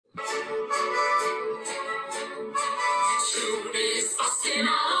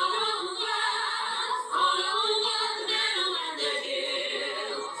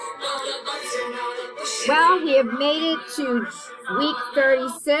we have made it to week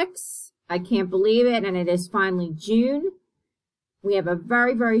 36. I can't believe it, and it is finally June. We have a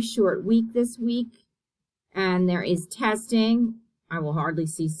very, very short week this week, and there is testing. I will hardly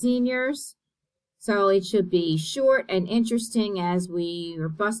see seniors, so it should be short and interesting as we are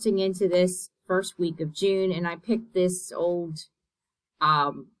busting into this first week of June. And I picked this old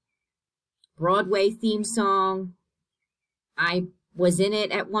Broadway theme song. I was in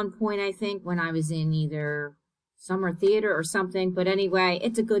it at one point, I think, when I was in either summer theater or something. But anyway,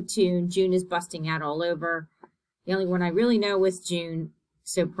 it's a good tune. June is busting out all over. The only one I really know was June,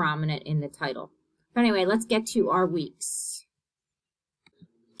 so prominent in the title. But anyway, let's get to our weeks.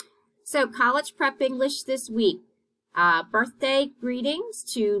 So college prep English this week. Birthday greetings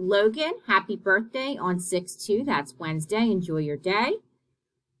to Logan. Happy birthday on 6/2. That's Wednesday. Enjoy your day.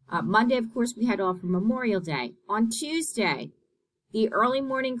 Monday, of course, we had off for Memorial Day. On Tuesday, the early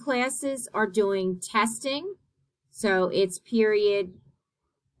morning classes are doing testing. So it's period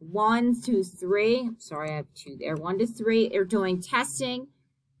 1 through 3. Sorry, I have 2 there. 1 to 3 are doing testing.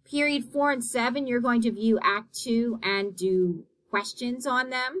 Period 4 and 7, you're going to view Act 2 and do questions on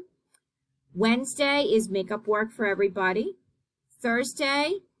them. Wednesday is makeup work for everybody.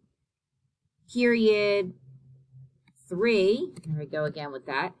 Thursday, period 3. Here we go again with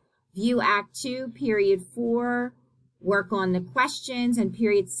that. View Act 2, period 4. Work on the questions. And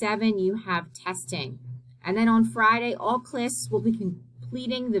period 7, you have testing. And then on Friday, all classes will be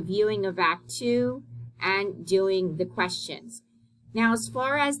completing the viewing of Act 2 and doing the questions. Now, as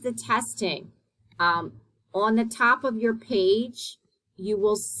far as the testing, on the top of your page, you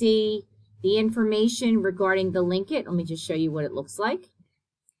will see the information regarding the Linkit. Let me just show you what it looks like.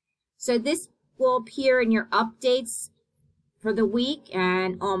 So this will appear in your updates for the week,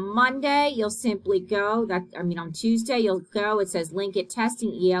 and on Monday, you'll simply go, on Tuesday, you'll go, it says Linkit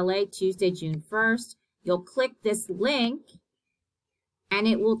Testing ELA, Tuesday, June 1st. You'll click this link, and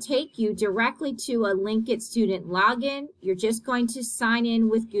it will take you directly to a Linkit student login. You're just going to sign in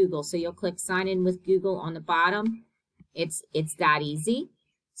with Google. So you'll click Sign in with Google on the bottom. It's that easy.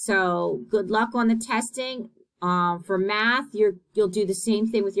 So good luck on the testing. For math, you'll do the same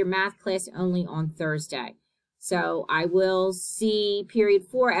thing with your math class, only on Thursday. So I will see period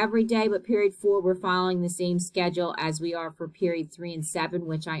 4 every day, but period 4, we're following the same schedule as we are for period 3 and 7,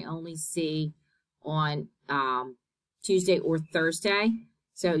 which I only see on Tuesday or Thursday.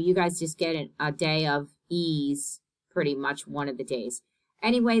 So you guys just get a day of ease, pretty much one of the days.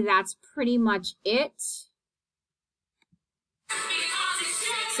 Anyway, that's pretty much it.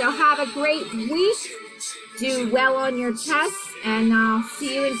 So have a great week. Do well on your tests, and I'll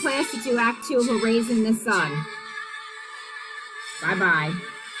see you in class to do Act 2 of Raising the Sun. Bye-bye.